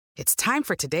It's time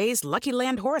for today's Lucky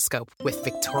Land horoscope with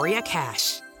Victoria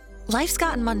Cash. Life's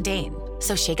gotten mundane,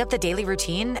 so shake up the daily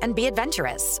routine and be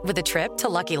adventurous with a trip to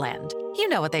Lucky Land. You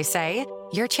know what they say,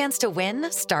 your chance to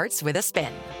win starts with a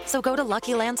spin. So go to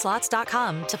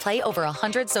LuckyLandSlots.com to play over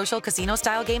 100 social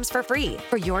casino-style games for free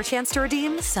for your chance to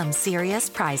redeem some serious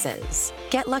prizes.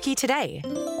 Get lucky today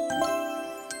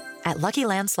at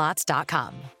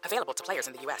LuckyLandSlots.com. Available to players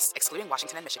in the U.S., excluding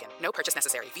Washington and Michigan. No purchase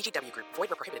necessary. VGW Group. Void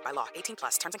where prohibited by law. 18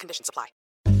 plus. Terms and conditions apply.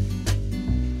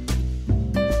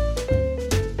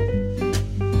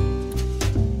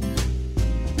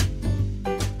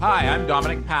 Hi, I'm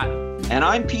Dominic Patton. And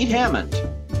I'm Pete Hammond.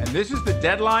 And this is the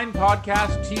Deadline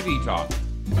Podcast TV Talk.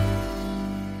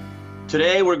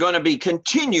 Today, we're going to be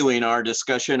continuing our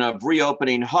discussion of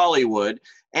reopening Hollywood.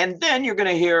 And then you're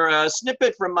going to hear a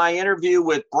snippet from my interview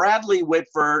with Bradley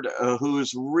Whitford,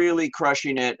 who's really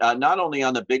crushing it, not only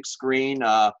on the big screen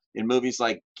in movies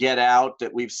like Get Out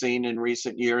that we've seen in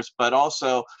recent years, but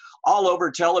also all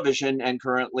over television and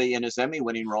currently in his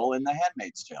Emmy-winning role in The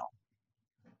Handmaid's Tale.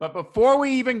 But before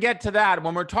we even get to that,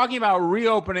 when we're talking about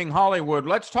reopening Hollywood,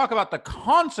 let's talk about the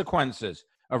consequences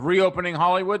of reopening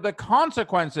Hollywood, the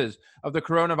consequences of the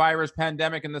coronavirus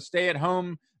pandemic and the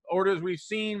stay-at-home orders we've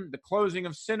seen, the closing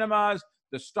of cinemas,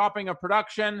 the stopping of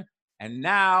production, and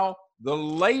now the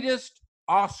latest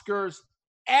Oscars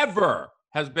ever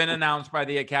has been announced by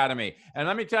the Academy. And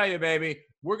let me tell you, baby,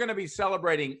 we're going to be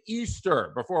celebrating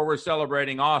Easter before we're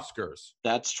celebrating Oscars.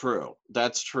 That's true.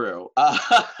 That's true.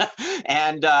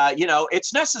 And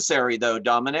it's necessary, though,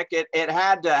 Dominic. It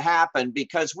had to happen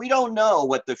because we don't know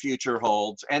what the future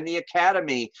holds, and the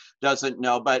Academy doesn't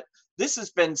know. But this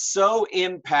has been so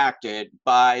impacted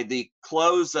by the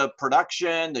close of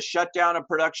production, the shutdown of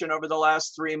production over the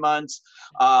last 3 months,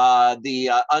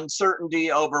 the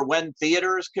uncertainty over when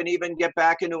theaters can even get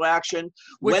back into action.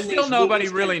 Which when still nobody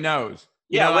really knows.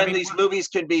 These movies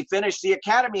can be finished. The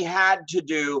Academy had to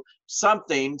do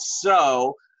something,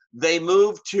 so they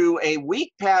moved to a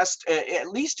week past, at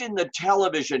least in the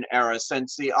television era,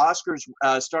 since the Oscars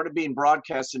started being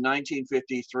broadcast in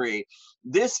 1953.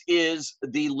 This is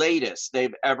the latest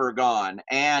they've ever gone.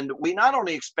 And we not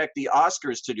only expect the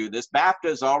Oscars to do this,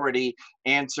 BAFTA's already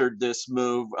answered this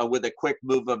move with a quick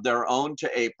move of their own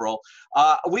to April.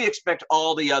 We expect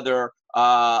all the other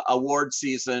award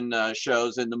season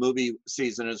shows in the movie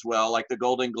season as well, like the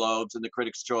Golden Globes and the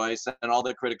Critics' Choice and all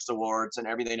the Critics' Awards and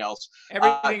everything else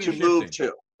to move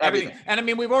to. Everything. And I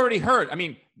mean, we've already heard,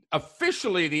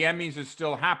 officially the Emmys is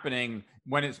still happening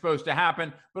when it's supposed to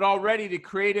happen, but already the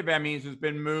Creative Emmys has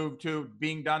been moved to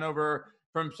being done over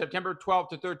from September 12th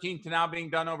to 13th to now being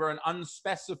done over an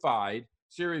unspecified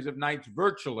series of nights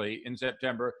virtually in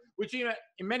September, which in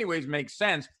many ways makes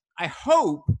sense. I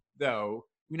hope, though,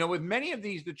 with many of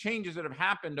the changes that have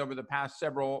happened over the past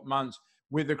several months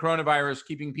with the coronavirus,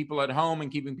 keeping people at home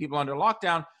and keeping people under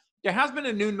lockdown, there has been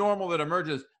a new normal that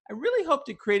emerges. I really hope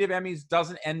the Creative Emmys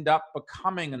doesn't end up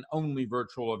becoming an only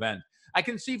virtual event. I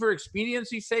can see for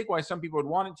expediency's sake why some people would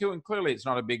want it to, and clearly it's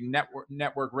not a big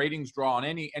network ratings draw in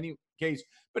any case,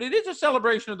 but it is a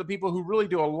celebration of the people who really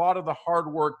do a lot of the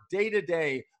hard work day to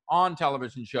day on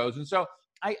television shows. And so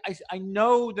I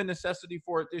know the necessity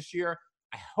for it this year.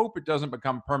 I hope it doesn't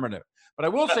become permanent. But I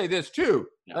will say this too.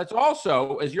 Let's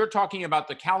also, as you're talking about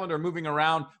the calendar moving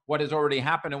around what has already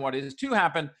happened and what is to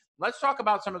happen, let's talk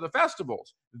about some of the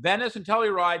festivals. Venice and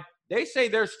Telluride, they say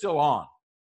they're still on.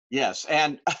 Yes,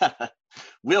 and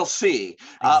we'll see.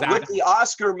 Exactly. With the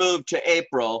Oscar move to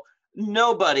April,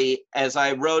 nobody, as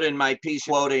I wrote in my piece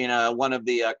quoting one of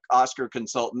the Oscar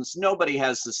consultants, nobody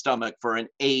has the stomach for an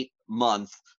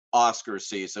 8-month Oscar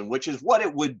season, which is what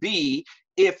it would be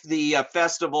if the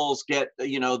festivals get,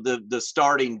 the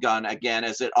starting gun again,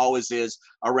 as it always is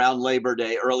around Labor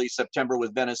Day, early September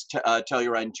with Venice,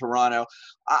 Telluride, and Toronto.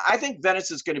 I think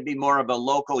Venice is going to be more of a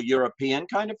local European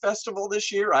kind of festival this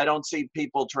year. I don't see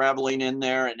people traveling in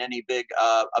there and any big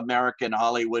American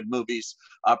Hollywood movies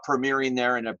premiering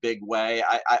there in a big way.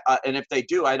 And if they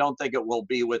do, I don't think it will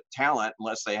be with talent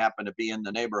unless they happen to be in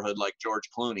the neighborhood like George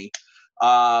Clooney.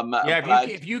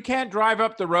 If you can't drive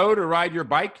up the road or ride your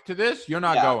bike to this, you're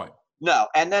not going. No.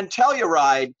 And then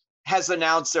Telluride has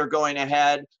announced they're going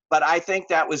ahead, but I think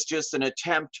that was just an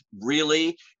attempt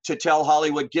really to tell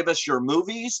Hollywood, give us your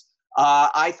movies.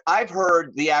 I've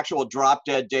heard the actual drop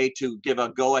dead date to give a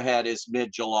go ahead is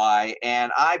mid-July,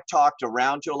 and I've talked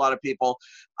around to a lot of people.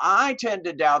 I tend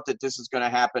to doubt that this is going to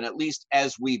happen, at least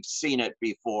as we've seen it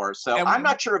before. So I'm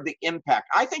not sure of the impact.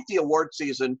 I think the award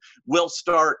season will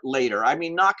start later. I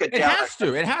mean, knock it down. It has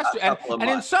to. And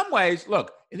in some ways,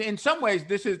 look, this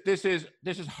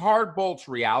is hard bolts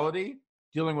reality.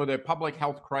 dealing with a public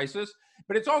health crisis,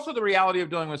 but it's also the reality of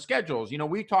dealing with schedules. You know,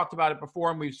 we talked about it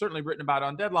before, and we've certainly written about it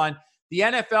on Deadline. The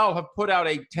NFL have put out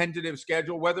a tentative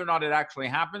schedule. Whether or not it actually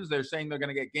happens, they're saying they're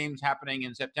going to get games happening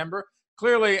in September.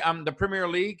 Clearly, the Premier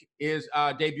League is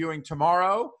debuting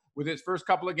tomorrow with its first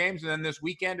couple of games, and then this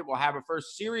weekend it will have a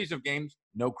first series of games,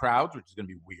 no crowds, which is going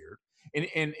to be weird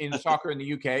in soccer in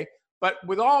the UK. But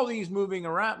with all this moving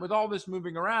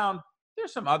around,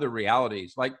 there's some other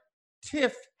realities. Like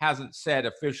TIFF hasn't said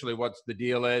officially what's the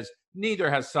deal is.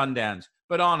 Neither has Sundance.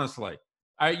 But honestly,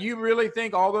 you really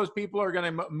think all those people are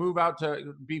going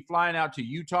to be flying out to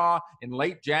Utah in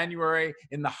late January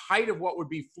in the height of what would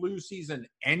be flu season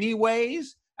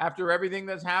anyways, after everything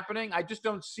that's happening? I just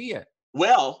don't see it.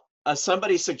 Well,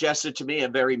 somebody suggested to me, a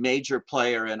very major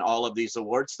player in all of these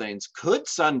awards things, could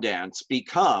Sundance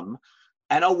become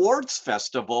an awards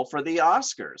festival for the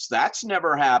Oscars? That's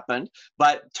never happened,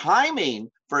 but timing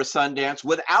for Sundance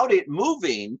without it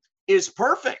moving is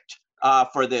perfect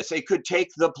for this. It could take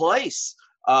the place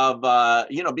of,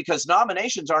 because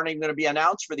nominations aren't even going to be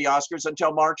announced for the Oscars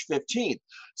until March 15th.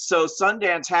 So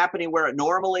Sundance happening where it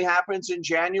normally happens in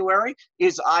January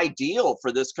is ideal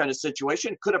for this kind of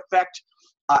situation. It could affect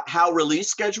how release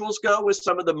schedules go with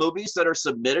some of the movies that are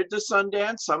submitted to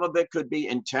Sundance. Some of it could be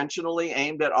intentionally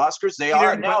aimed at Oscars. They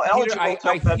are now eligible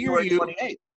until February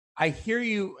 28th. I hear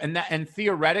you, and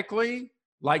theoretically,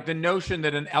 like the notion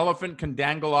that an elephant can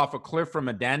dangle off a cliff from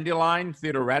a dandelion,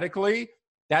 theoretically,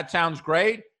 that sounds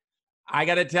great. I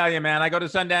got to tell you, man, I go to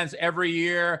Sundance every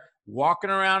year, walking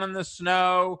around in the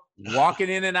snow, walking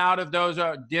in and out of those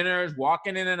dinners,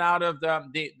 walking in and out of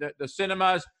the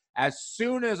cinemas. As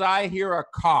soon as I hear a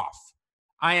cough,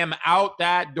 I am out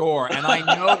that door, and I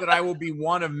know that I will be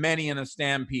one of many in a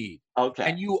stampede. Okay.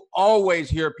 And you always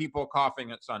hear people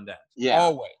coughing at Sundance. Yeah.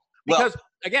 Always. Because,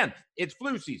 again, it's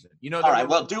flu season. You know. All right.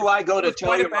 Well, do I go to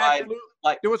Telluride?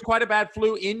 There was quite a bad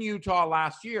flu in Utah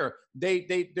last year. They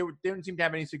didn't seem to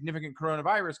have any significant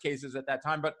coronavirus cases at that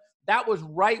time, but that was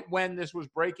right when this was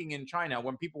breaking in China,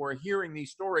 when people were hearing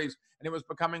these stories and it was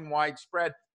becoming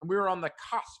widespread. And we were on the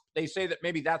cusp. They say that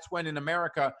maybe that's when in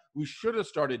America we should have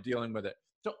started dealing with it.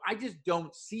 So I just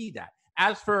don't see that.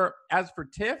 As for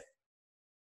TIFF,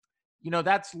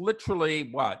 that's literally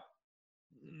what,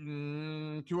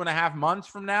 2.5 months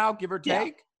from now, give or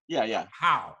take? Yeah.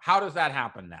 How does that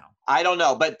happen now? I don't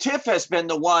know, but TIFF has been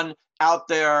the one out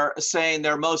there saying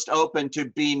they're most open to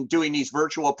doing these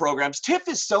virtual programs. TIFF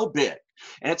is so big,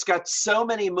 and it's got so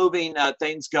many moving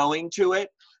things going to it.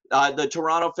 The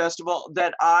Toronto Festival,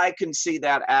 that I can see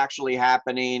that actually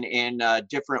happening in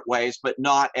different ways, but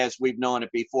not as we've known it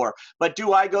before. But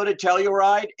do I go to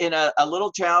Telluride in a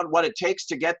little town? What it takes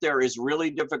to get there is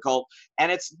really difficult,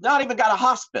 and it's not even got a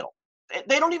hospital.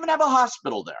 They don't even have a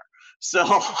hospital there. So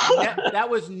that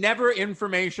was never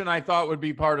information I thought would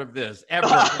be part of this, ever.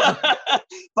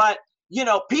 But,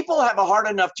 people have a hard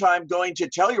enough time going to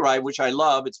Telluride, which I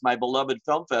love. It's my beloved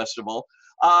film festival,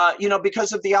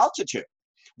 because of the altitude.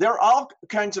 There are all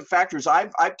kinds of factors.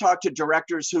 I've talked to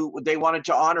directors who they wanted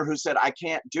to honor who said, I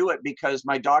can't do it because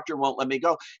my doctor won't let me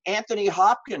go. Anthony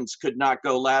Hopkins could not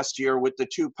go last year with the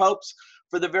two popes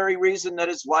for the very reason that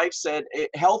his wife said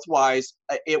health-wise,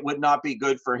 it would not be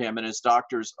good for him, and his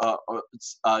doctors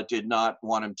did not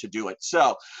want him to do it.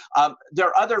 So there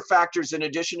are other factors in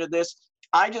addition to this.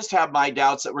 I just have my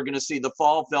doubts that we're going to see the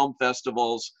fall film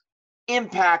festivals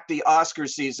impact the Oscar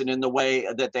season in the way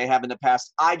that they have in the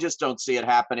past. I just don't see it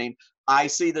happening. I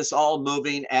see this all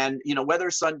moving, and whether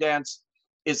Sundance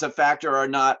is a factor or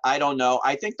not, I don't know.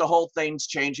 I think the whole thing's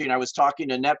changing. I was talking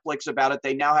to Netflix about it.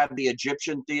 They now have the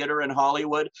Egyptian Theater in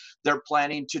Hollywood. They're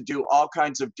planning to do all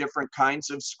kinds of different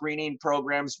kinds of screening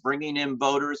programs, bringing in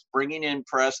voters, bringing in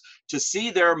press to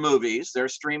see their movies, their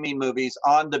streaming movies,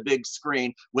 on the big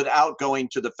screen without going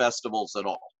to the festivals at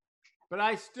all. But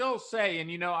I still say,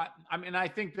 and I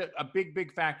think that a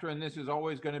big factor in this is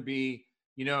always going to be,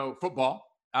 football.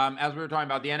 As we were talking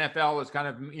about, the NFL is kind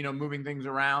of, moving things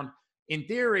around. In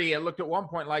theory, it looked at one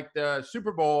point like the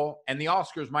Super Bowl and the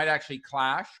Oscars might actually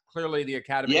clash. Clearly, the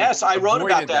Academy. Yes, I wrote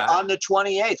about that on the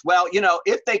 28th. Well,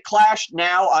 if they clash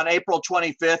now on April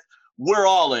 25th, we're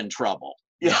all in trouble.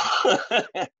 But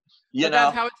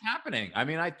that's how it's happening. I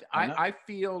mean, I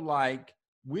feel like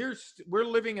we're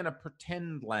living in a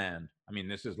pretend land. I mean,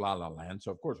 this is La La Land,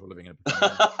 so of course we're living in a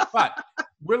pretend land. But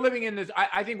we're living in this.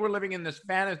 I think we're living in this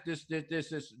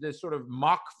this sort of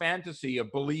mock fantasy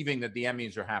of believing that the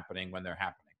Emmys are happening when they're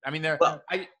happening. I mean,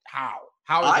 how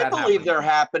How is I that believe happening? they're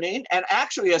happening. And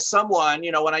actually, as someone,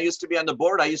 when I used to be on the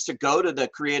board, I used to go to the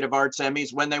Creative Arts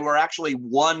Emmys when they were actually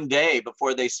one day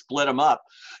before they split them up,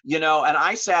 and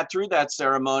I sat through that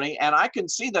ceremony, and I can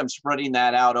see them spreading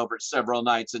that out over several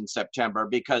nights in September,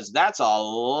 because that's a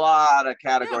lot of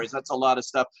categories. That's a lot of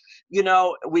stuff.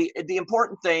 The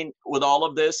important thing with all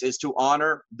of this is to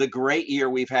honor the great year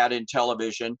we've had in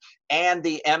television, and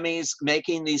the Emmys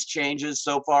making these changes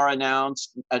so far,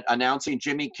 announcing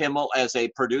Jimmy Kimmel as a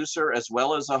producer as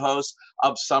well as a host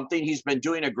of something. He's been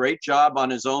doing a great job on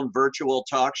his own virtual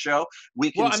talk show.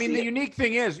 The unique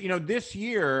thing is, this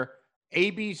year,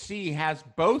 ABC has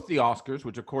both the Oscars,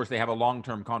 which of course they have a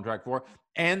long-term contract for,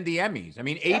 and the Emmys.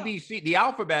 ABC, the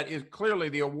Alphabet is clearly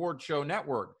the award show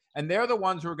network, and they're the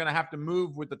ones who are going to have to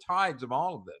move with the tides of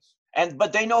all of this.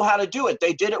 But they know how to do it.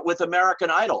 They did it with American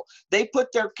Idol. They put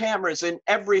their cameras in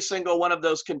every single one of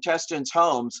those contestants'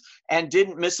 homes and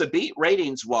didn't miss a beat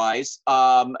ratings wise,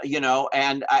 and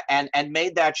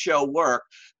made that show work.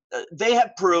 They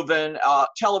have proven,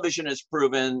 television has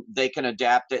proven they can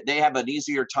adapt it. They have an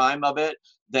easier time of it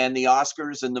than the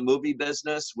Oscars and the movie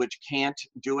business, which can't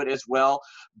do it as well.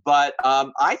 But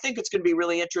I think it's going to be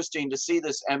really interesting to see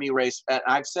this Emmy race. And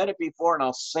I've said it before, and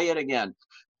I'll say it again.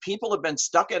 People have been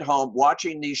stuck at home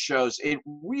watching these shows. It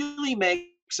really makes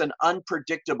an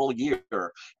unpredictable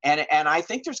year. And I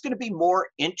think there's going to be more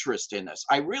interest in this.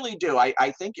 I really do.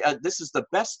 I think this is the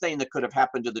best thing that could have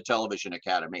happened to the Television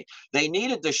Academy. They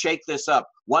needed to shake this up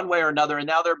one way or another, and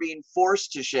now they're being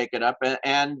forced to shake it up.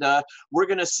 And we're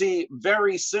going to see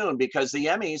very soon, because the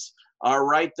Emmys are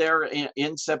right there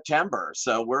in September.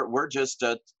 So we're just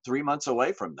 3 months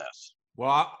away from this.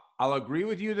 Well, I'll agree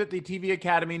with you that the TV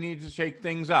Academy needs to shake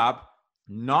things up.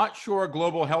 Not sure a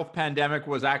global health pandemic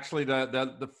was actually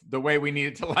the way we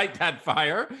needed to light that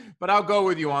fire, but I'll go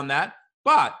with you on that.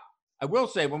 But I will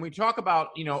say, when we talk about,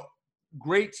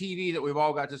 great TV that we've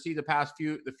all got to see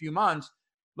the few months,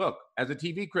 look, as a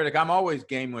TV critic, I'm always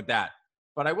game with that.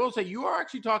 But I will say, you are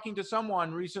actually talking to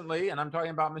someone recently, and I'm talking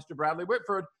about Mr. Bradley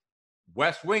Whitford,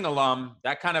 West Wing alum.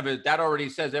 That already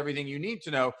says everything you need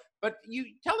to know. But you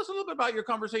tell us a little bit about your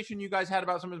conversation you guys had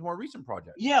about some of his more recent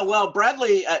projects. Yeah, well,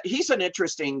 Bradley, he's an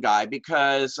interesting guy,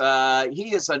 because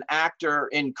he is an actor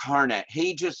incarnate.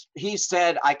 He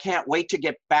said, I can't wait to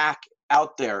get back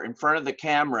out there in front of the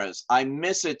cameras. I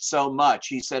miss it so much.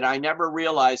 He said, I never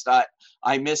realized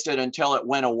I missed it until it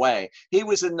went away. He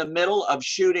was in the middle of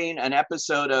shooting an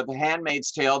episode of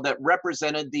Handmaid's Tale that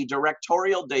represented the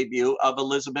directorial debut of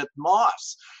Elizabeth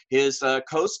Moss, his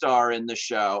co-star in the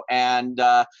show, and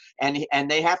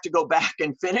they have to go back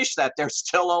and finish that. They're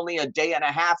still only a day and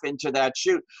a half into that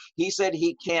shoot. He said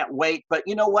he can't wait, but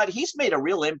you know what? He's made a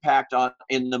real impact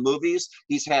in the movies.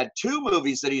 He's had 2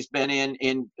 movies that he's been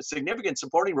in significant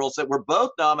supporting roles that were both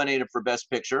nominated for Best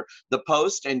Picture, The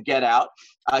Post and Get Out.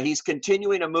 He's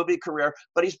continuing a movie career,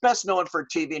 but he's best known for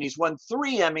TV, and he's won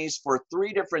 3 Emmys for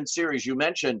 3 different series. You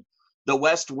mentioned The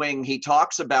West Wing. He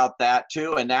talks about that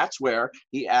too, and that's where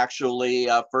he actually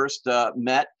first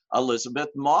met Elizabeth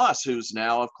Moss, who's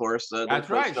now, of course, that's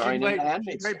right.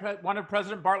 She played one of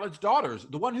President Bartlett's daughters,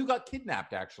 the one who got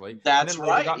kidnapped, actually. That's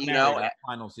right. Got married in the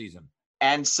final season.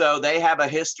 And so they have a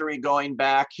history going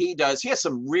back. He has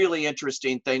some really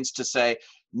interesting things to say,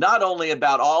 not only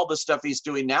about all the stuff he's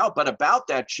doing now, but about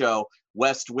that show,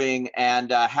 West Wing,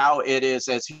 and how it is,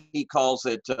 as he calls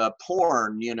it,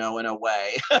 porn, in a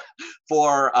way,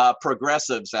 for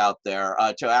progressives out there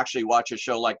to actually watch a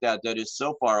show like that is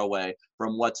so far away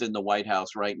from what's in the White House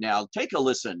right now. Take a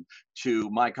listen to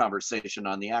my conversation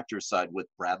on the actor's side with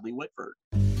Bradley Whitford.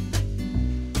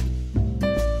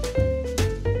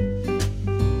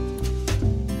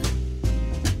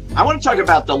 I want to talk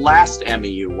about the last Emmy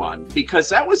you won, because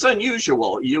that was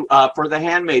unusual. You for The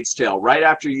Handmaid's Tale, right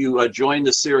after you joined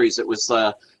the series. It was,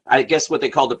 I guess, what they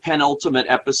call the penultimate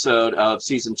episode of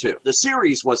season 2. The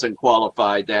series wasn't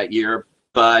qualified that year,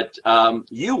 but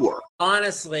you were.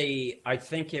 Honestly, I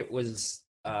think it was.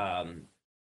 I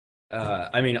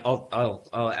mean,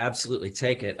 I'll absolutely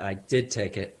take it. I did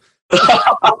take it.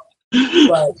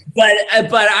 but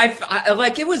I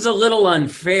like, it was a little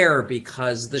unfair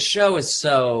because the show is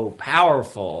so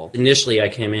powerful. Initially, I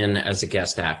came in as a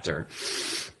guest actor,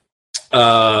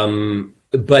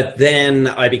 but then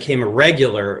I became a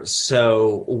regular.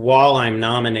 So while I'm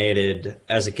nominated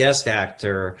as a guest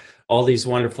actor, all these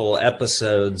wonderful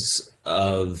episodes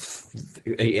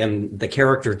and the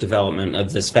character development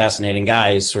of this fascinating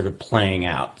guy is sort of playing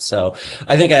out. So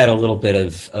I think I had a little bit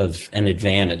of an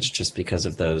advantage just because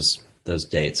of those those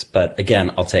dates. But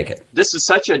again, I'll take it. This is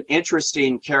such an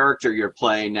interesting character you're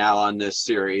playing now on this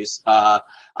series.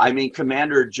 I mean,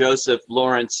 Commander Joseph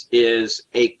Lawrence is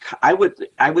I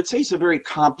would say he's a very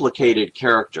complicated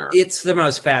character. It's the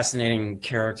most fascinating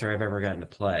character I've ever gotten to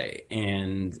play,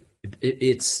 and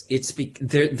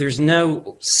there's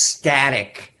no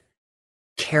static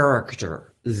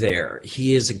character there.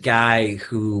 He is a guy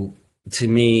who, to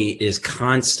me, is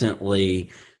constantly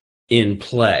in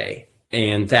play,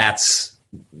 and that's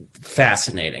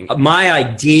fascinating. My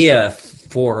idea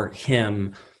for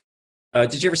him,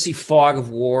 did you ever see Fog of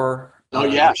War? Oh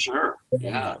yeah, sure.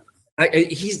 Yeah.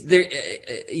 He's there,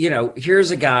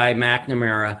 here's a guy,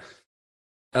 McNamara,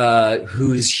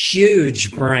 whose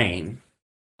huge brain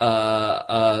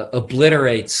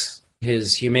obliterates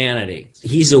his humanity.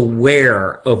 He's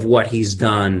aware of what he's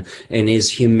done, and his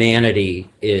humanity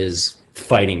is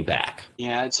fighting back.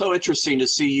 Yeah, it's so interesting to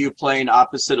see you playing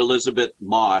opposite Elizabeth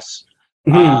Moss.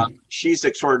 She's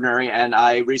extraordinary, and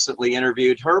I recently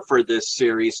interviewed her for this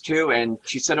series too, and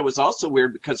she said it was also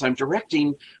weird because I'm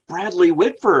directing Bradley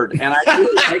Whitford, and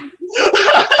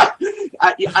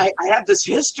I have this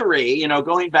history,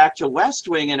 going back to West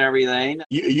Wing and everything.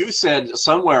 You said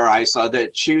somewhere I saw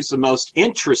that she's the most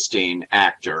interesting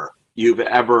actor you've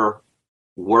ever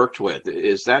worked with.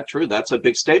 Is that true? That's a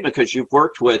big statement because you've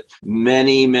worked with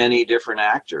many, many different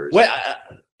actors. Well,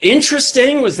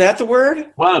 interesting, was that the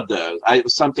word? One of those,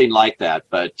 something like that.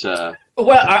 But well,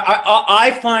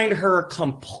 I find her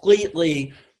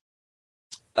completely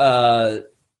fascinating.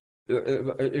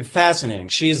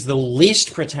 She's the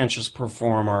least pretentious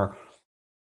performer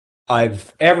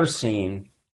I've ever seen,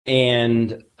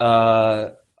 and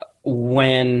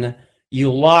when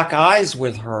you lock eyes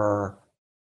with her,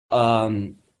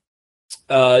 you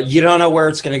don't know where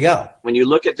it's going to go. When you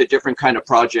look at the different kind of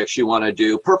projects you want to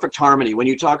do, Perfect Harmony, when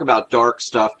you talk about dark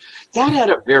stuff, that had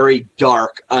a very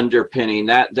dark underpinning.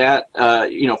 That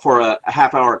for a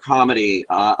half-hour comedy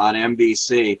on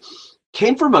NBC,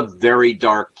 came from a very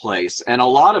dark place. And a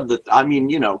lot of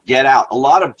Get Out, a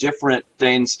lot of different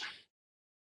things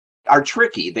are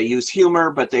tricky. They use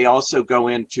humor, but they also go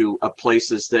into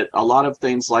places that a lot of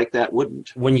things like that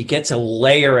wouldn't. When you get to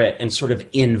layer it and sort of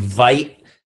invite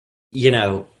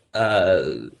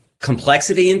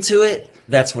complexity into it,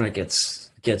 that's when it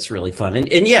gets really fun.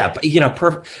 And yeah,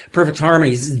 Perfect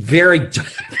Harmony is very,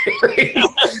 very,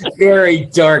 very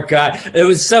dark guy. It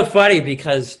was so funny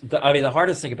because the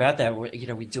hardest thing about that,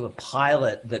 we do a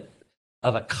pilot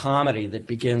of a comedy that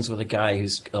begins with a guy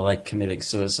who's like committing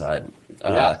suicide.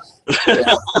 I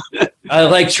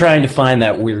like trying to find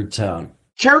that weird tone.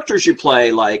 Characters you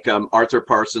play, like Arthur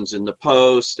Parsons in The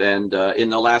Post and in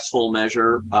The Last Full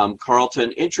Measure,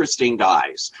 Carlton, interesting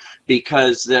guys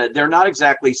because they're not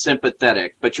exactly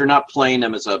sympathetic, but you're not playing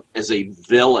them as a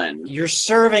villain. You're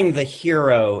serving the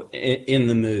hero in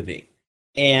the movie,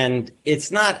 and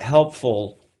it's not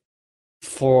helpful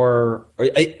for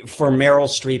Meryl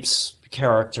Streep's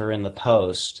character in The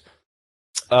Post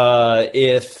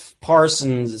if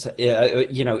Parsons,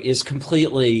 is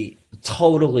completely,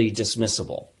 totally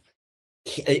dismissible.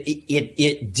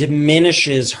 It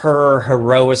diminishes her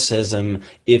heroicism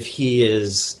if he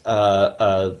is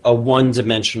a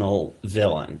one-dimensional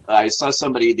villain. I saw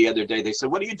somebody the other day, they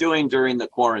said, what are you doing during the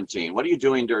quarantine? What are you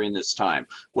doing during this time?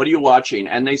 What are you watching?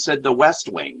 And they said The West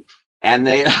Wing. And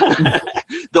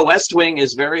The West Wing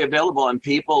is very available, and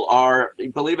people are,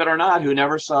 believe it or not, who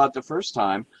never saw it the first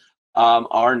time,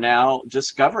 are now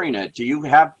discovering it. Do you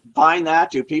find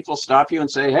that? Do people stop you and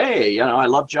say, hey, I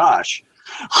love Josh?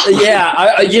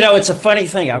 Yeah, it's a funny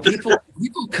thing. People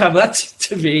come up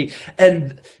to me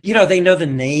and, they know the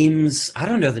names. I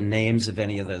don't know the names of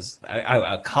any of those.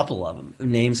 A couple of them,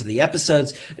 names of the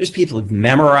episodes. There's people who've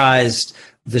memorized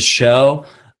the show.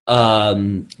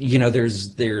 There's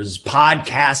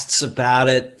podcasts about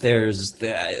it.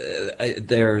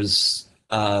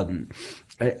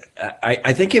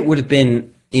 I think it would have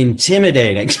been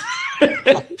intimidating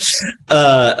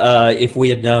if we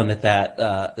had known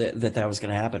that was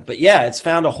going to happen. But yeah, it's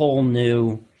found a whole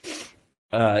new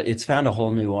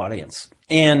audience,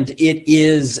 and it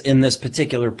is, in this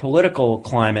particular political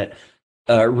climate,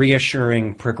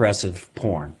 reassuring progressive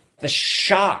porn. The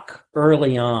shock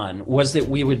early on was that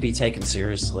we would be taken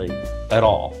seriously at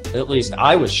all. At least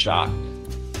I was shocked.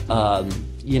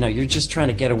 You're just trying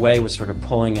to get away with sort of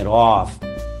pulling it off.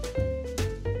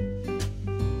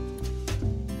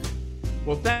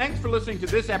 Well, thanks for listening to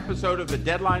this episode of the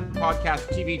Deadline Podcast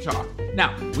TV Talk.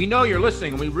 Now, we know you're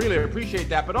listening, and we really appreciate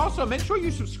that, but also make sure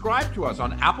you subscribe to us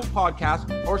on Apple Podcasts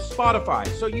or Spotify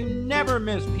so you never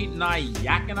miss Pete and I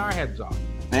yakking our heads off.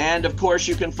 And of course,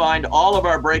 you can find all of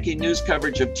our breaking news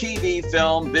coverage of TV,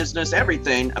 film, business,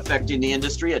 everything affecting the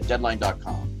industry at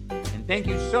Deadline.com. And thank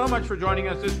you so much for joining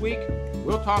us this week.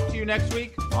 We'll talk to you next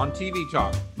week on TV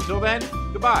Talk. Until then,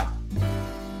 goodbye.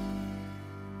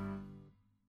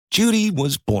 Judy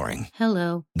was boring.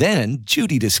 Hello. Then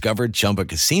Judy discovered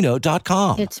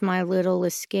ChumbaCasino.com. It's my little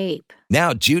escape.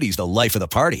 Now Judy's the life of the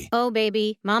party. Oh,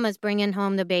 baby, mama's bringing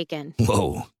home the bacon.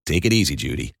 Whoa, take it easy,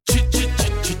 Judy.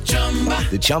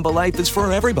 The Chumba life is for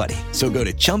everybody. So go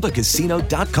to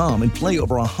ChumbaCasino.com and play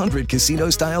over 100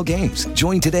 casino-style games.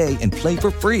 Join today and play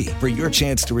for free for your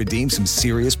chance to redeem some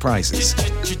serious prizes.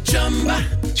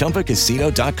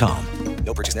 ChumbaCasino.com.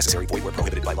 No purchase necessary. Void where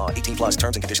prohibited by law. 18+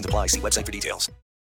 terms and conditions apply. See website for details.